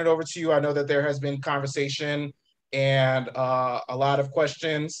gonna turn it over to you. I know that there has been conversation and a lot of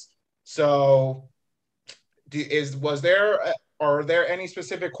questions. So are there any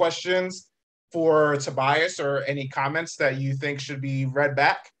specific questions for Tobias, or any comments that you think should be read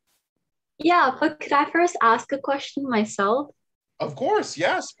back? Yeah, but could I first ask a question myself? Of course,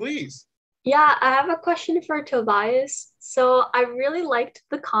 yes, please. Yeah, I have a question for Tobias. So I really liked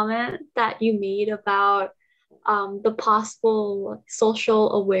the comment that you made about the possible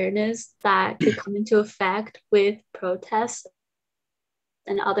social awareness that could come into effect with protests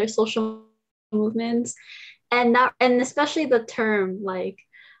and other social movements, and especially the term like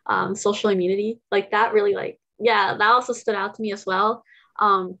social immunity, like that really that also stood out to me as well.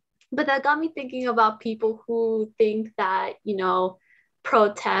 But that got me thinking about people who think that,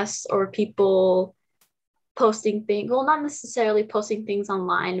 protests or people posting things, well, not necessarily posting things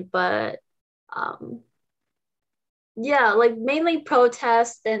online, but like mainly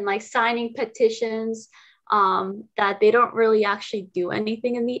protests and like signing petitions, that they don't really actually do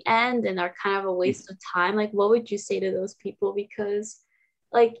anything in the end and are kind of a waste of time. Like, what would you say to those people? Because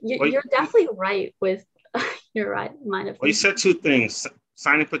like you're definitely right with your right mind of thinking. Well, you said two things: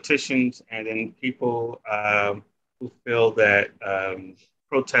 signing petitions, and then people who feel that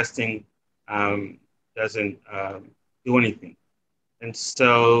protesting doesn't do anything. And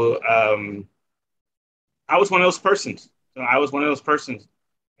so I was one of those persons.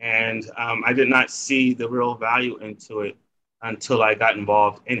 And I did not see the real value into it until I got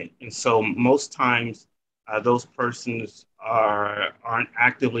involved in it. And so most times those persons aren't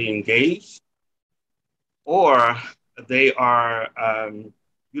actively engaged, or they are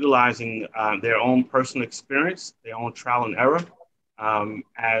utilizing their own personal experience, their own trial and error,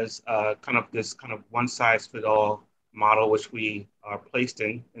 as kind of this kind of one size fit all model, which we are placed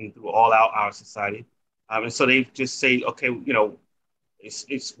in and through all our society. And so they just say, okay,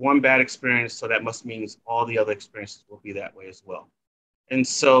 it's one bad experience, so that must mean all the other experiences will be that way as well. And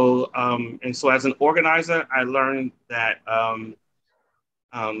so as an organizer, I learned that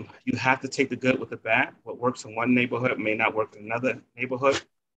you have to take the good with the bad. What works in one neighborhood may not work in another neighborhood.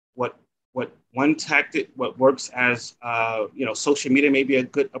 What one tactic, what works as social media may be a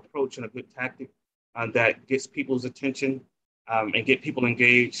good approach and a good tactic that gets people's attention and get people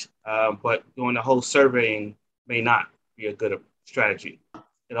engaged, but doing the whole surveying may not be a good strategy.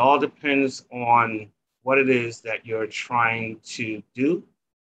 It all depends on what it is that you're trying to do,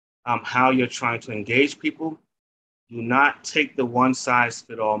 how you're trying to engage people. Do not take the one size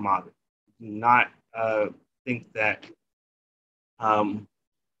fit all model. Do not think that, I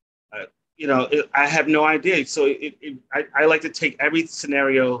have no idea. So I like to take every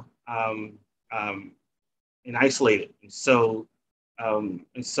scenario and isolate it. And so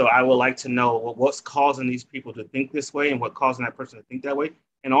I would like to know what's causing these people to think this way and what causing that person to think that way.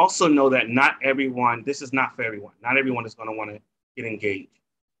 And also know that not everyone, this is not for everyone. Not everyone is going to want to get engaged.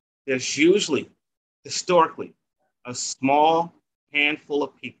 There's usually, historically, a small handful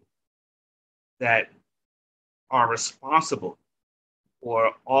of people that are responsible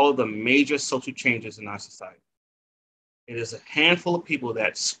for all of the major social changes in our society. It is a handful of people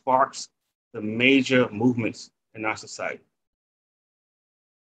that sparks the major movements in our society.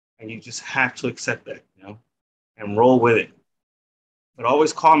 And you just have to accept that, and roll with it. But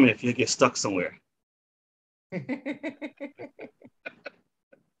always call me if you get stuck somewhere.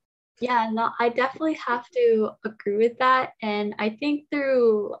 Yeah, no, I definitely have to agree with that. And I think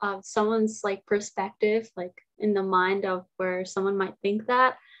through someone's like perspective, like in the mind of where someone might think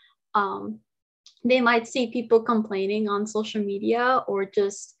that, they might see people complaining on social media or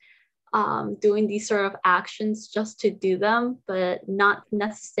just doing these sort of actions just to do them, but not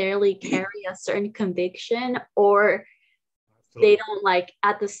necessarily carry a certain conviction, or they don't like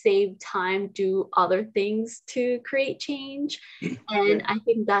at the same time do other things to create change. And I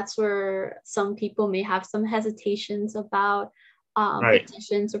think that's where some people may have some hesitations about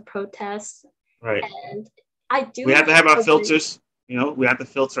petitions or protests. Right. And we have to have our filters. We have to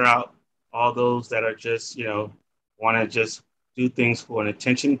filter out all those that are just, want to just do things for an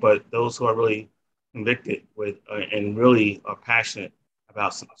attention, but those who are really convicted with and really are passionate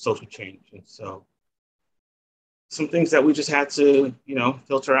about some social change. And so some things that we just had to,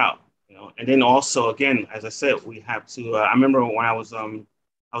 filter out, and then also, again, as I said, we have to, I remember when I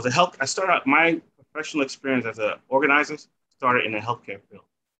started out my professional experience as an organizer started in the healthcare field.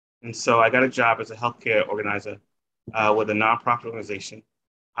 And so I got a job as a healthcare organizer with a nonprofit organization.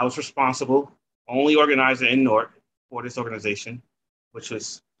 I was responsible, only organizer in Newark for this organization, which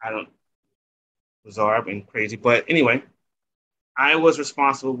was, bizarre and crazy. But anyway, I was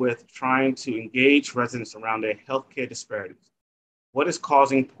responsible with trying to engage residents around their healthcare disparities. What is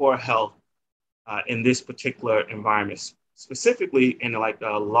causing poor health in this particular environment, specifically in like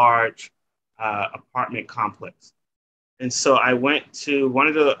a large apartment complex? And so I went to one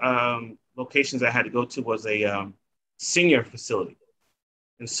of the locations I had to go to was a senior facility.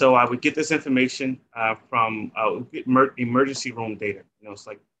 And so I would get this information from emergency room data. It's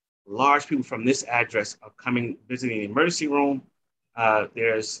like large people from this address are coming, visiting the emergency room.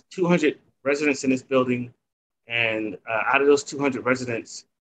 There's 200 residents in this building. And out of those 200 residents,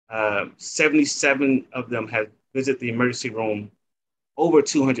 77 of them have visited the emergency room over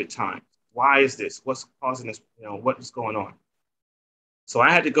 200 times. why is this? What's causing this? What is going on? So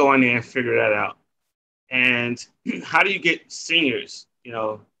I had to go in there and figure that out. And how do you get seniors,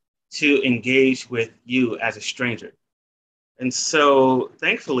 to engage with you as a stranger? And so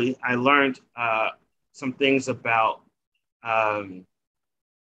thankfully, I learned some things about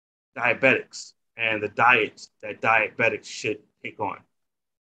diabetics and the diets that diabetics should take on.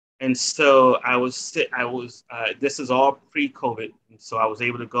 And so this is all pre-COVID. And so I was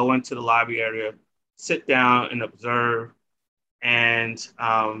able to go into the lobby area, sit down and observe. And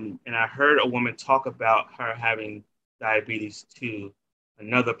I heard a woman talk about her having diabetes to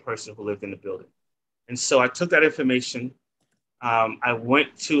another person who lived in the building. And so I took that information. I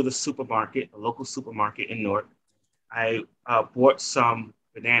went to the supermarket, a local supermarket in Newark. I bought some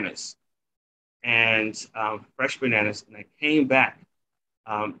bananas and fresh bananas, and I came back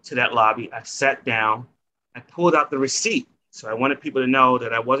to that lobby. I sat down. I pulled out the receipt. So I wanted people to know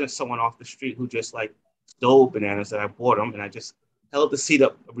that I wasn't someone off the street who just like stole bananas, that I bought them, and I just held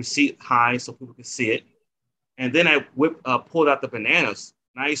the receipt high so people could see it. And then I pulled out the bananas,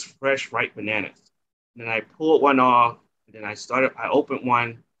 nice, fresh, ripe bananas. And then I pulled one off, and then I opened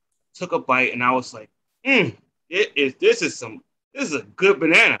one, took a bite, and I was like, this is a good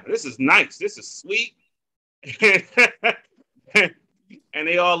banana. This is nice. This is sweet. And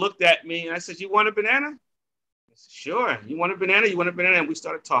they all looked at me, and I said, you want a banana? I said, sure. You want a banana? You want a banana? And we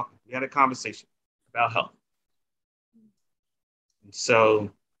started talking. We had a conversation about health. And so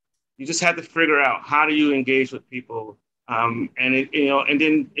you just have to figure out, how do you engage with people? And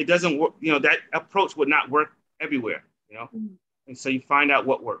then it doesn't work. That approach would not work everywhere, And so you find out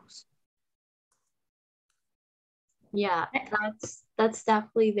what works. Yeah, that's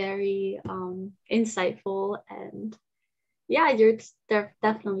definitely very insightful, and yeah, you're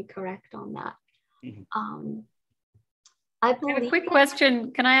definitely correct on that. Mm-hmm. I believe. I have a quick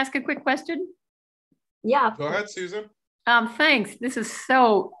question. Can I ask a quick question? Yeah. Go ahead, Susan. Thanks. This is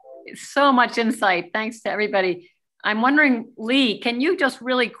so much insight. Thanks to everybody. I'm wondering, Lee, can you just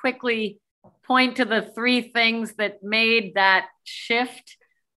really quickly point to the 3 things that made that shift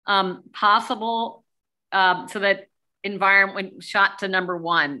possible, so that environment shot to number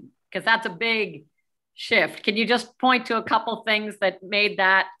 1? Because that's a big shift. Can you just point to a couple things that made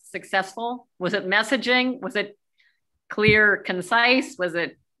that successful? Was it messaging? Was it clear, concise? Was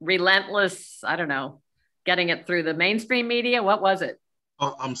it relentless? I don't know, getting it through the mainstream media? What was it?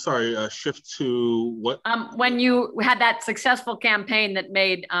 Oh, I'm sorry, shift to what? When you had that successful campaign that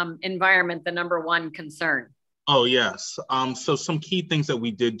made environment the number 1 concern. Oh, yes. So some key things that we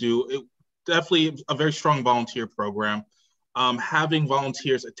did do, definitely a very strong volunteer program. Having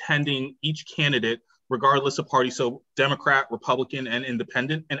volunteers attending each candidate, regardless of party, so Democrat, Republican, and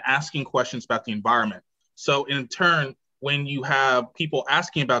Independent, and asking questions about the environment. So in turn, when you have people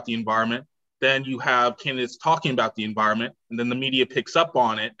asking about the environment, then you have candidates talking about the environment, and then the media picks up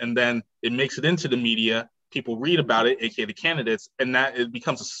on it, and then it makes it into the media, people read about it, aka the candidates, and that it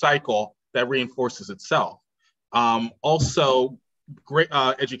becomes a cycle that reinforces itself. Also, great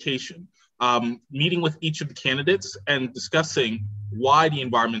education. Meeting with each of the candidates and discussing why the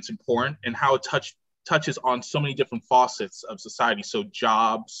environment's important and how it touches on so many different faucets of society. So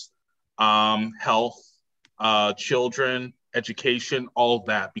jobs, health, children, education, all of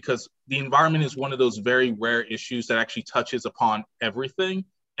that, because the environment is one of those very rare issues that actually touches upon everything.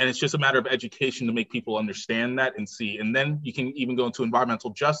 And it's just a matter of education to make people understand that and see. And then you can even go into environmental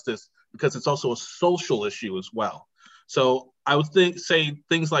justice, because it's also a social issue as well. So I would say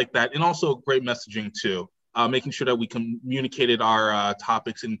things like that, and also great messaging too, making sure that we communicated our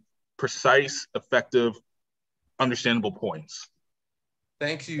topics in precise, effective, understandable points.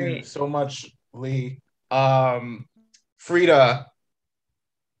 Thank you so much, Lee. Frida,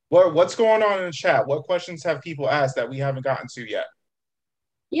 what's going on in the chat? What questions have people asked that we haven't gotten to yet?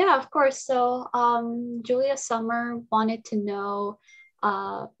 Yeah, of course. So Julia Summer wanted to know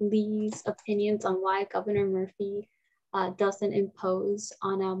Lee's opinions on why Governor Murphy doesn't impose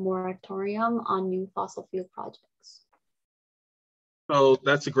on a moratorium on new fossil fuel projects. So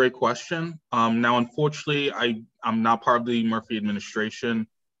that's a great question. Now, unfortunately, I'm not part of the Murphy administration.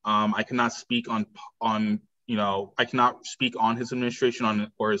 I cannot speak on I cannot speak on his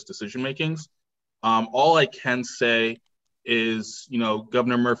administration or his decision makings. All I can say is,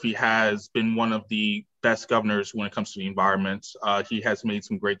 Governor Murphy has been one of the best governors when it comes to the environment. He has made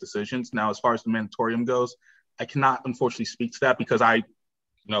some great decisions. Now, as far as the moratorium goes, I cannot unfortunately speak to that because I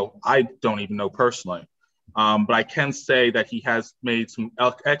don't even know personally. But I can say that he has made some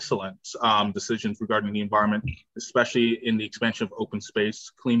excellent decisions regarding the environment, especially in the expansion of open space,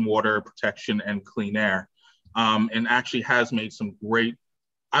 clean water protection, and clean air, and actually has made some great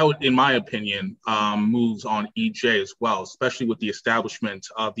I would, in my opinion, moves on EJ as well, especially with the establishment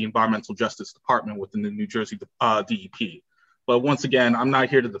of the Environmental Justice Department within the New Jersey DEP. But once again, I'm not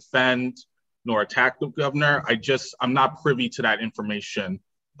here to defend nor attack the governor. I'm not privy to that information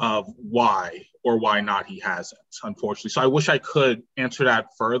of why or why not he hasn't, unfortunately. So I wish I could answer that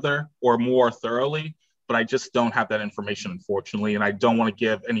further or more thoroughly, but I just don't have that information, unfortunately, and I don't want to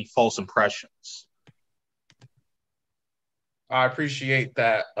give any false impressions. I appreciate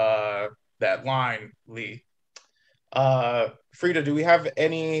that that line, Lee. Frida, do we have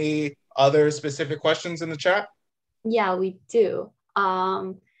any other specific questions in the chat? Yeah, we do.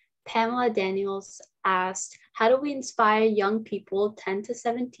 Pamela Daniels asked, how do we inspire young people 10 to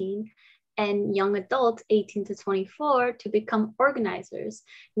 17 and young adults 18 to 24 to become organizers,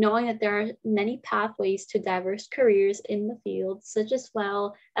 knowing that there are many pathways to diverse careers in the field, such as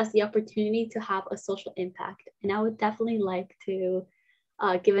well as the opportunity to have a social impact? And I would definitely like to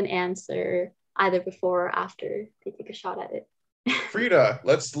give an answer either before or after they take a shot at it. Frida,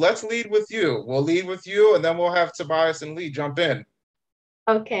 let's lead with you. We'll lead with you, and then we'll have Tobias and Lee jump in.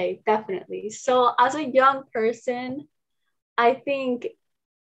 Okay, definitely. So as a young person, I think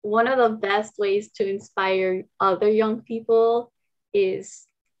one of the best ways to inspire other young people is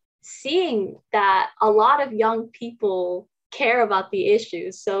seeing that a lot of young people care about the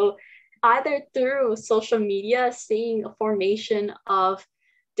issues. So either through social media, seeing a formation of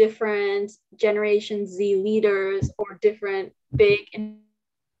different Generation Z leaders or different big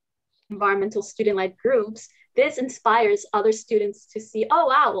environmental student-led groups, this inspires other students to see, oh,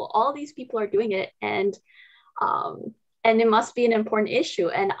 wow, well, all these people are doing it. And it must be an important issue.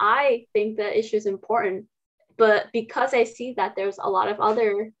 And I think the issue is important. But because I see that there's a lot of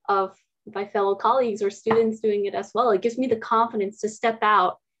other of my fellow colleagues or students doing it as well, it gives me the confidence to step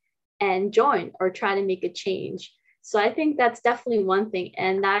out and join or try to make a change. So I think that's definitely one thing.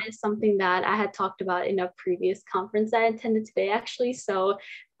 And that is something that I had talked about in a previous conference I attended today, actually. So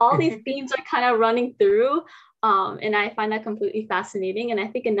all these themes are kind of running through, and I find that completely fascinating. And I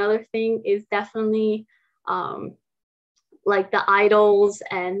think another thing is definitely like the idols,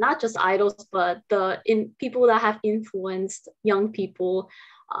 and not just idols, but people that have influenced young people,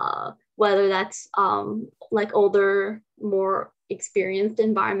 whether that's like older, more experienced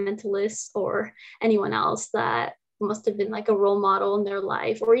environmentalists or anyone else that must have been like a role model in their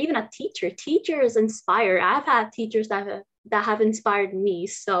life, or even a teacher. Teachers inspire. I've had teachers that have inspired me.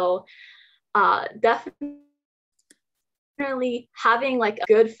 So definitely having like a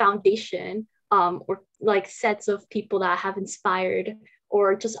good foundation, or like sets of people that have inspired,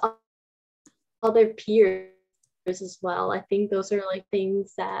 or just other peers as well. I think those are like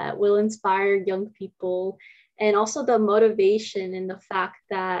things that will inspire young people, and also the motivation and the fact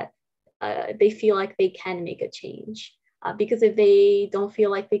that they feel like they can make a change. Because if they don't feel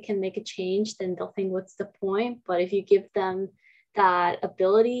like they can make a change, then they'll think, what's the point? But if you give them that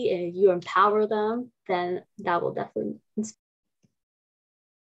ability and you empower them, then that will definitely inspire.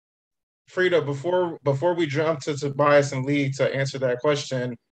 Frida, before we jump to Tobias and Lee to answer that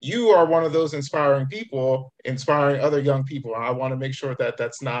question, you are one of those inspiring people, inspiring other young people. I want to make sure that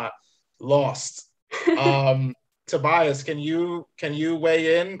that's not lost. Tobias, can you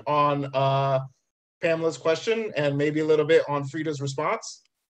weigh in on Pamela's question and maybe a little bit on Frida's response?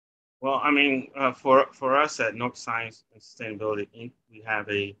 Well, I mean, for us at Newark Science and Sustainability, Inc., we have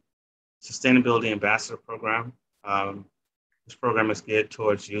a Sustainability Ambassador Program. This program is geared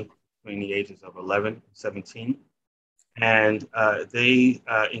towards youth between the ages of 11 and 17. And they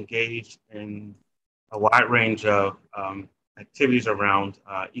engage in a wide range of activities around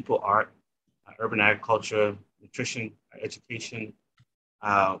eco art, urban agriculture, nutrition, education,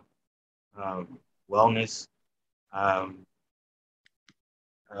 wellness,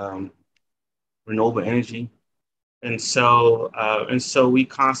 renewable energy. And so we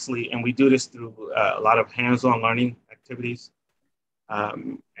constantly, and we do this through a lot of hands-on learning activities.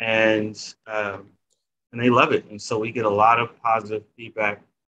 And they love it. And so we get a lot of positive feedback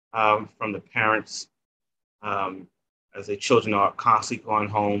from the parents as their children are constantly going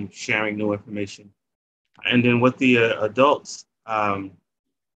home, sharing new information. And then with the adults, my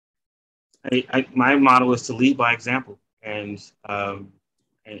model is to lead by example and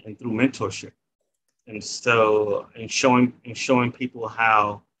through mentorship. And so in showing people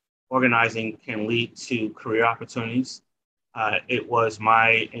how organizing can lead to career opportunities. It was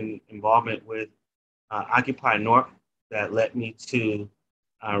my involvement with Occupy Newark that led me to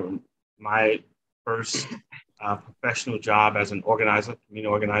my first professional job as an organizer,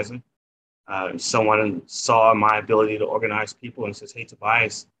 community organizer. Someone saw my ability to organize people and says, "Hey,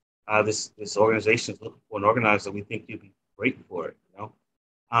 Tobias, this organization is looking for an organizer. We think you'd be great for it." You know,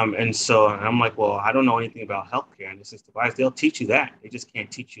 And so I'm like, well, I don't know anything about healthcare. And this is Tobias, they'll teach you that. They just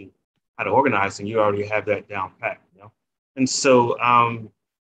can't teach you how to organize, and you already have that down pat, you know? And so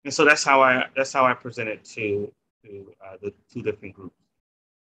that's how I present it to the two different groups.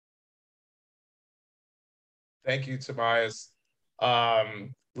 Thank you, Tobias.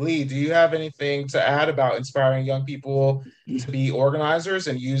 Lee, do you have anything to add about inspiring young people to be organizers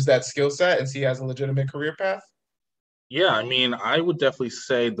and use that skill set and see it as a legitimate career path? Yeah, I mean, I would definitely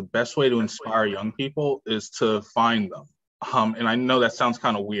say the best way to inspire young people is to find them. And I know that sounds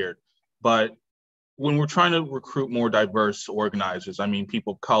kind of weird, but when we're trying to recruit more diverse organizers, I mean,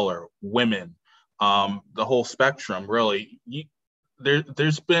 people of color, women, the whole spectrum, really,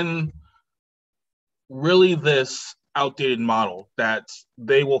 there's been really this outdated model that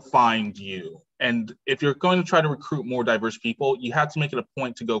they will find you. And if you're going to try to recruit more diverse people, you have to make it a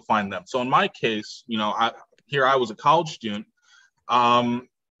point to go find them. So in my case, you know, I was a college student.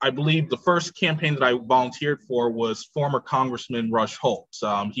 I believe the first campaign that I volunteered for was former Congressman Rush Holt.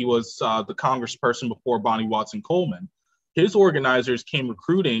 He was the congressperson before Bonnie Watson Coleman. His organizers came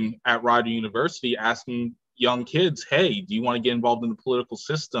recruiting at Rider University asking young kids, hey, do you want to get involved in the political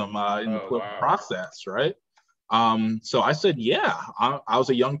system, in the political process, right? So I said, yeah. I was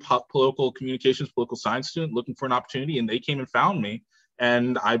a young political communications, political science student looking for an opportunity, and they came and found me,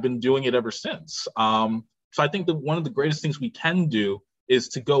 and I've been doing it ever since. So I think that one of the greatest things we can do is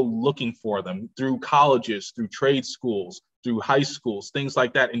to go looking for them through colleges, through trade schools, through high schools, things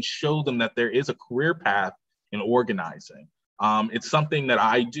like that, and show them that there is a career path in organizing. It's something that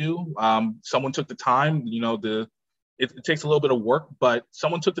I do. Someone took the time, you know, it takes a little bit of work, but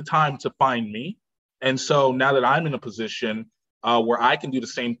someone took the time to find me. And so now that I'm in a position where I can do the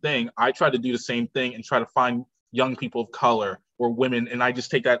same thing, I try to do the same thing and try to find young people of color or women. And I just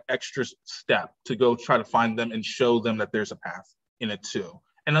take that extra step to go try to find them and show them that there's a path in it too.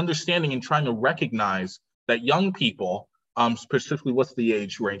 And understanding and trying to recognize that young people, specifically what's the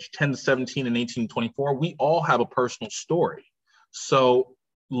age range, 10 to 17 and 18 to 24, we all have a personal story. So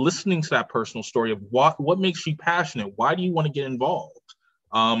listening to that personal story of what makes you passionate, why do you want to get involved?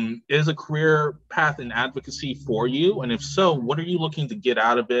 Is a career path in advocacy for you? And if so, what are you looking to get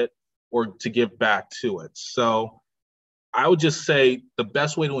out of it or to give back to it? So I would just say the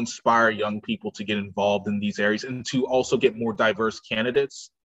best way to inspire young people to get involved in these areas and to also get more diverse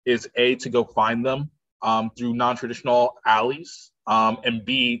candidates is A, to go find them through non-traditional alleys, and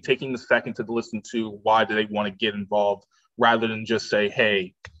B, taking the second to listen to why do they want to get involved rather than just say,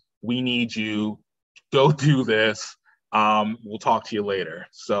 hey, we need you, go do this. We'll talk to you later.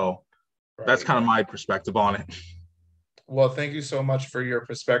 So that's kind of my perspective on it. Well, thank you so much for your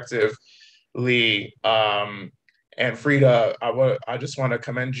perspective, Lee. And Frida, I just want to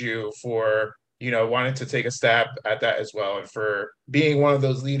commend you for, you know, wanting to take a stab at that as well, and for being one of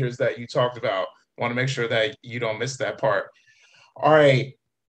those leaders that you talked about. I want to make sure that you don't miss that part. All right,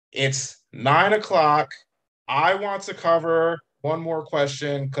 it's 9 o'clock. I want to cover one more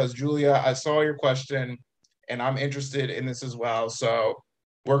question because Julia, I saw your question and I'm interested in this as well. So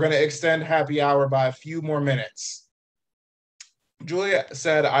we're going to extend happy hour by a few more minutes. Julia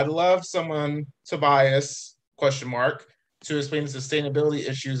said, I'd love someone, Tobias, to explain the sustainability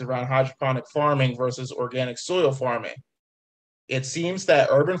issues around hydroponic farming versus organic soil farming. It seems that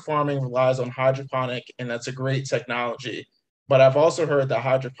urban farming relies on hydroponic, and that's a great technology. But I've also heard that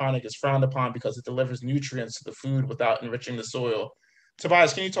hydroponic is frowned upon because it delivers nutrients to the food without enriching the soil.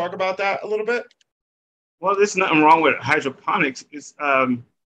 Tobias, can you talk about that a little bit? Well, there's nothing wrong with hydroponics. It's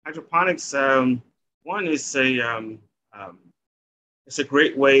hydroponics. One is it's a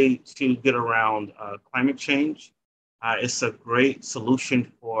great way to get around climate change. It's a great solution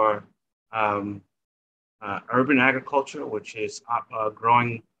for urban agriculture, which is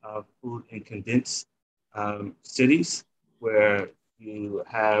growing food in condensed cities where you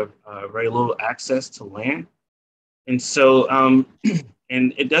have very little access to land. And so,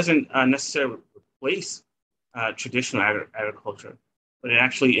 and it doesn't necessarily replace traditional agriculture, but it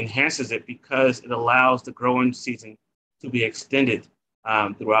actually enhances it because it allows the growing season to be extended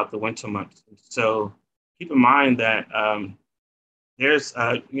throughout the winter months. So keep in mind that there's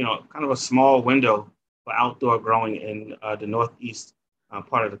kind of a small window for outdoor growing in the northeast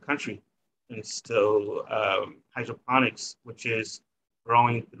part of the country. And so hydroponics, which is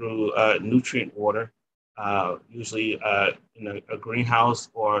growing through nutrient water, usually in a greenhouse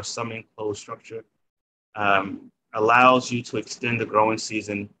or some enclosed structure, allows you to extend the growing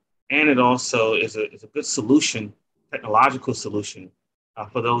season. And it also is a good solution, technological solution,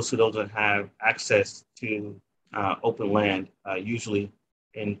 for those who don't have access to open land, usually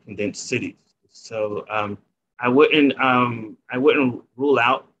in condensed cities. So I wouldn't rule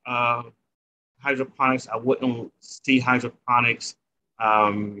out hydroponics. I wouldn't see hydroponics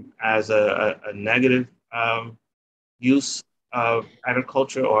as a negative use of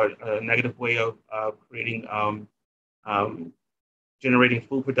agriculture or a negative way of creating generating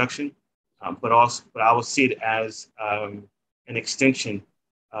food production, but I will see it as an extension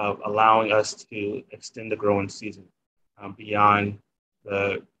of allowing us to extend the growing season beyond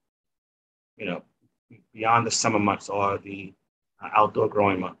the beyond the summer months or the outdoor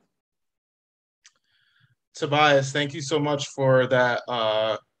growing months. Tobias, thank you so much for that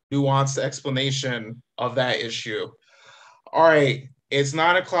nuanced explanation of that issue. All right, it's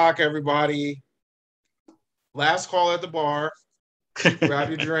 9 o'clock, everybody. Last call at the bar. Grab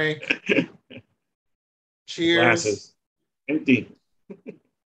your drink. Cheers. Glasses. Empty.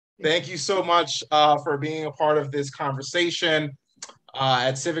 Thank you so much for being a part of this conversation.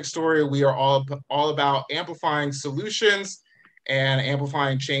 At CivicStory, we are all about amplifying solutions and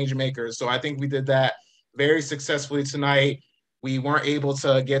amplifying change makers. So I think we did that very successfully tonight. We weren't able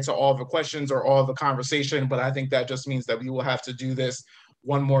to get to all the questions or all the conversation, but I think that just means that we will have to do this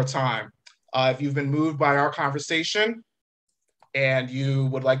one more time. If you've been moved by our conversation and you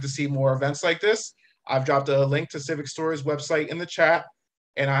would like to see more events like this, I've dropped a link to CivicStory's website in the chat,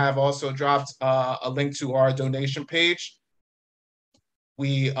 and I have also dropped a link to our donation page.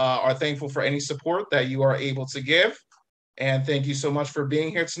 We are thankful for any support that you are able to give, and thank you so much for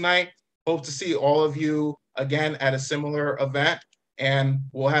being here tonight. Hope to see all of you again at a similar event, and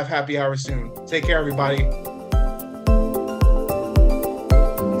we'll have happy hour soon. Take care, everybody.